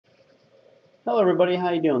Hello everybody,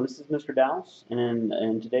 how you doing? This is Mr. Dowse, and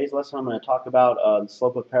in today's lesson I'm going to talk about the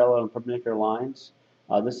slope of parallel and perpendicular lines.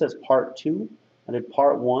 This is part 2. I did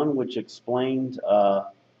part 1, which explained the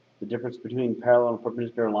difference between parallel and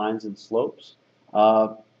perpendicular lines and slopes.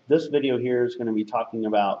 This video here is going to be talking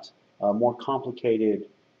about more complicated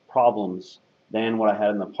problems than what I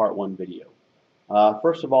had in the part 1 video.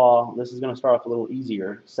 First of all, this is going to start off a little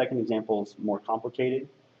easier. Second example is more complicated.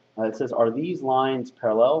 It says, are these lines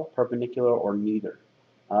parallel, perpendicular, or neither?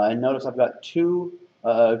 And notice I've got two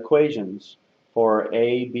equations for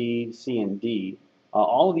A, B, C, and D.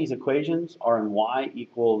 All of these equations are in y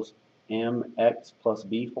equals mx plus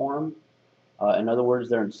b form. In other words,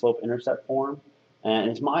 they're in slope-intercept form.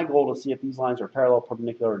 And it's my goal to see if these lines are parallel,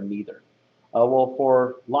 perpendicular, or neither. Well,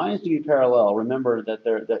 for lines to be parallel, remember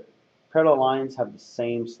that parallel lines have the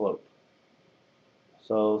same slope.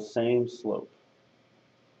 So same slope.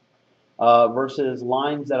 Versus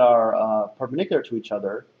lines that are perpendicular to each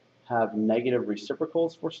other have negative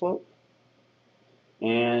reciprocals for slope.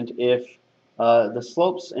 And if the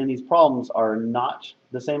slopes in these problems are not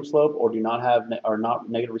the same slope or are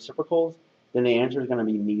not negative reciprocals, then the answer is going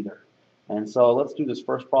to be neither. And so let's do this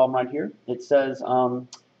first problem right here. It says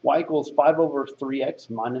y equals 5 over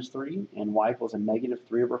 3x minus 3, and y equals a negative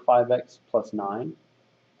 3 over 5x plus 9.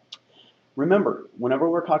 Remember, whenever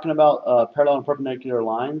we're talking about parallel and perpendicular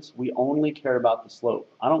lines, we only care about the slope.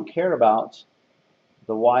 I don't care about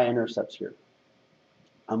the y-intercepts here.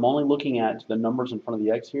 I'm only looking at the numbers in front of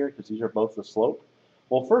the x here because these are both the slope.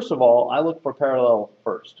 Well, first of all, I look for parallel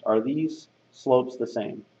first. Are these slopes the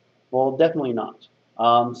same? Well, definitely not.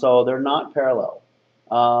 So they're not parallel.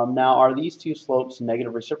 Now, are these two slopes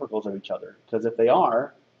negative reciprocals of each other? Because if they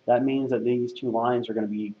are, that means that these two lines are going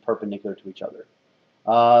to be perpendicular to each other.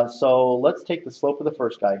 So let's take the slope of the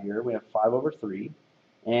first guy here. We have 5 over 3.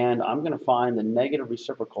 And I'm going to find the negative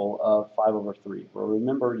reciprocal of 5 over 3. Well,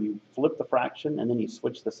 remember, you flip the fraction and then you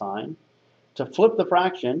switch the sign. To flip the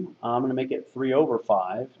fraction, I'm going to make it 3 over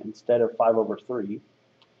 5 instead of 5 over 3.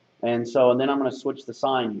 And then I'm going to switch the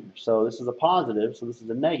sign here. So this is a positive, so this is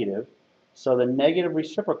a negative. So the negative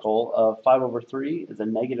reciprocal of 5 over 3 is a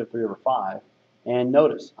negative 3 over 5. And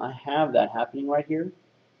notice, I have that happening right here.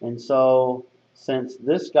 And so since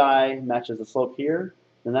this guy matches the slope here,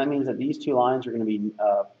 then that means that these two lines are going to be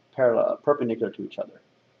perpendicular to each other.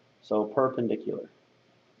 So perpendicular.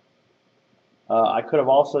 I could have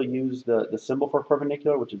also used the symbol for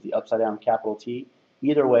perpendicular, which is the upside down capital T.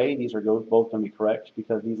 Either way, these are both going to be correct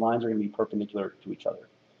because these lines are going to be perpendicular to each other.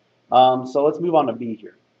 So let's move on to B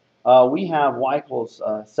here. We have y equals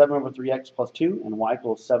 7 over 3x plus 2 and y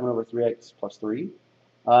equals 7 over 3x plus 3.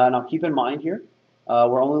 Now keep in mind here,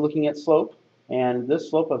 we're only looking at slope, and this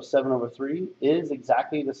slope of 7 over 3 is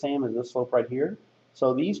exactly the same as this slope right here.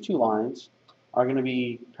 So these two lines are going to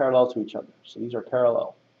be parallel to each other. So these are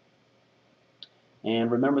parallel. And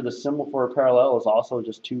remember, the symbol for a parallel is also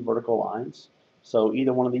just two vertical lines. So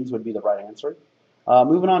either one of these would be the right answer.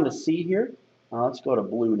 Moving on to C here. Let's go to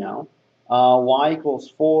blue now. Y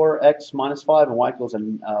equals 4x minus 5 and y equals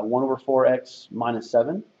 1 over 4x minus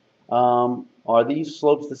 7. Are these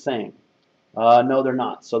slopes the same? No, they're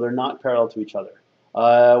not. So they're not parallel to each other.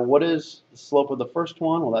 What is the slope of the first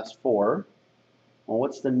one? Well, that's 4. Well,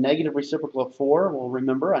 what's the negative reciprocal of 4? Well,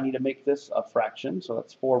 remember, I need to make this a fraction, so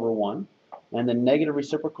that's 4 over 1. And the negative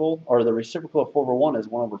reciprocal, or the reciprocal of 4 over 1 is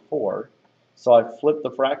 1 over 4. So I flip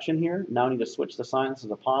the fraction here. Now I need to switch the sign. This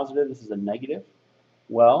is a positive. This is a negative.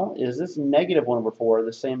 Well, is this negative 1 over 4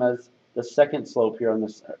 the same as the second slope here in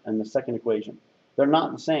the second equation? They're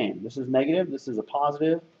not the same. This is negative. This is a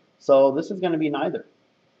positive. So this is going to be neither.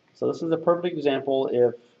 So this is a perfect example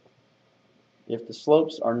if the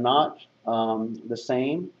slopes are not the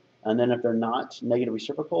same, and then if they're not negative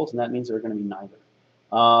reciprocals, and that means they're going to be neither.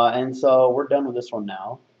 And so we're done with this one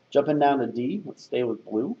now. Jumping down to D, let's stay with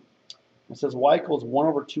blue. It says y equals 1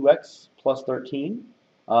 over 2x plus 13.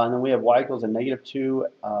 And then we have y equals a negative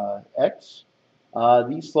 2x.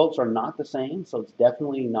 These slopes are not the same, so it's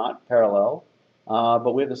definitely not parallel.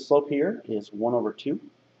 But we have the slope here is 1 over 2.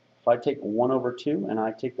 If I take 1 over 2 and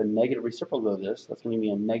I take the negative reciprocal of this, that's going to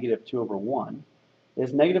be a negative 2 over 1.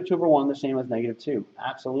 Is negative 2 over 1 the same as negative 2?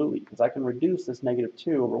 Absolutely, because I can reduce this negative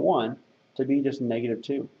 2 over 1 to be just negative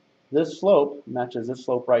 2. This slope matches this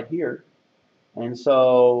slope right here. And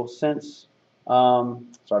so since, sorry,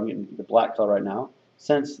 I'm getting the black color right now.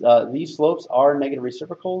 Since these slopes are negative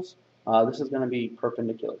reciprocals, this is going to be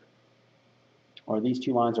perpendicular. Or these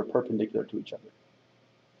two lines are perpendicular to each other.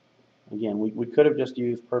 Again, we could have just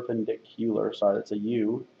used perpendicular. Sorry, that's a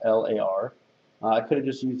U, L-A-R. I could have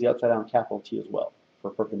just used the upside down capital T as well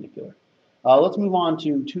for perpendicular. Let's move on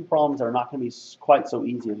to two problems that are not going to be quite so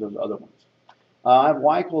easy as those other ones. I have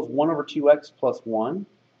y equals 1 over 2x plus 1,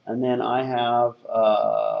 and then I have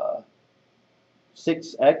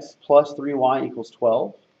 6x plus 3y equals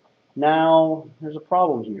 12. Now, there's a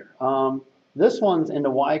problem here. This one's in the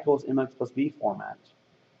y equals mx plus b format,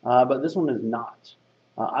 but this one is not.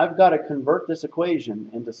 I've got to convert this equation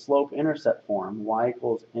into slope-intercept form, y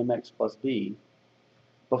equals mx plus b,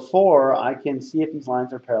 before I can see if these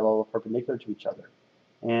lines are parallel or perpendicular to each other.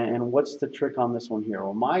 And what's the trick on this one here?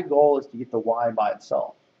 Well, my goal is to get the y by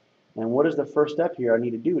itself. And what is the first step here I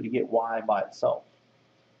need to do to get y by itself?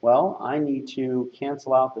 Well, I need to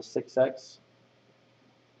cancel out the 6x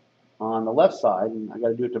on the left side, and I got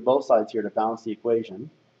to do it to both sides here to balance the equation.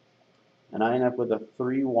 And I end up with a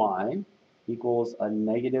 3y equals a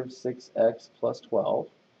negative 6x plus 12.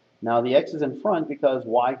 Now the x is in front because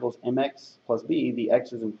y equals mx plus b. The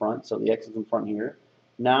x is in front, so the x is in front here.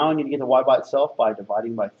 Now I need to get the y by itself by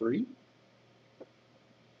dividing by 3.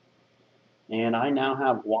 And I now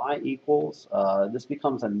have y equals, this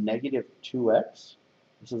becomes a negative 2x.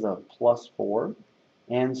 This is a plus 4.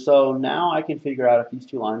 And so now I can figure out if these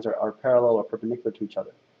two lines are parallel or perpendicular to each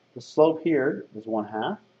other. The slope here is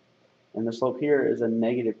 1/2, and the slope here is a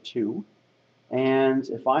negative 2. And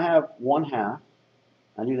if I have 1/2,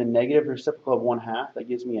 I do the negative reciprocal of 1/2, that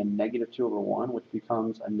gives me a negative 2 over 1, which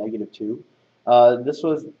becomes a negative 2. This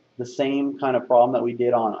was the same kind of problem that we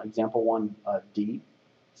did on example 1D.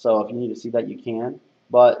 So if you need to see that, you can.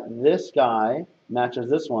 But this guy matches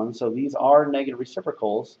this one, so these are negative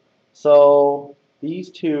reciprocals. So these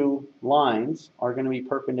two lines are going to be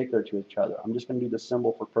perpendicular to each other. I'm just going to do the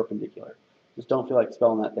symbol for perpendicular. Just don't feel like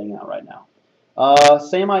spelling that thing out right now.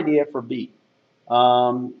 Same idea for B.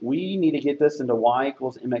 We need to get this into y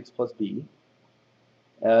equals mx plus b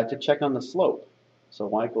to check on the slope. So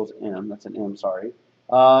y equals m, that's an m, sorry.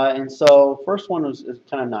 And so first one is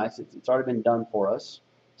kind of nice. It's already been done for us.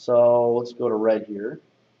 So let's go to red here.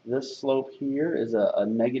 This slope here is a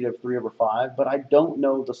negative 3 over 5, but I don't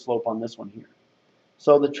know the slope on this one here.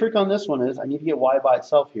 So the trick on this one is I need to get y by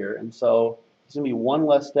itself here, and so it's going to be one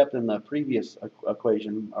less step than the previous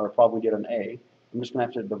equation, or problem we did on A. I'm just going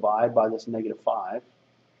to have to divide by this negative 5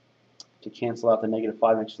 to cancel out the negative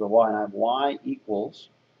 5 next to the y, and I have y equals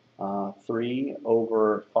 3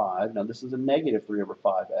 over 5. Now this is a negative 3 over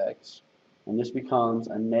 5x, and this becomes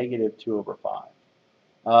a negative 2 over 5.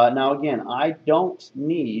 Now again, I don't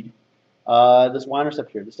need this y-intercept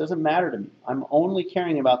here. This doesn't matter to me. I'm only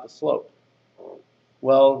caring about the slope.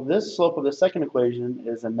 Well, this slope of the second equation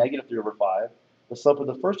is a negative 3 over 5. The slope of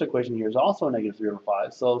the first equation here is also a negative 3 over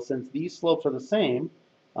 5. So since these slopes are the same,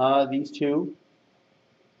 these two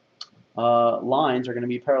lines are going to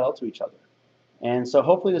be parallel to each other. And so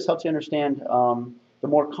hopefully this helps you understand the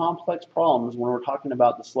more complex problems when we're talking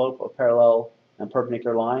about the slope of parallel and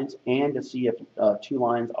perpendicular lines, and to see if two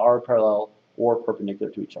lines are parallel or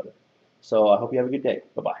perpendicular to each other. So I hope you have a good day.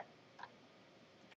 Bye-bye.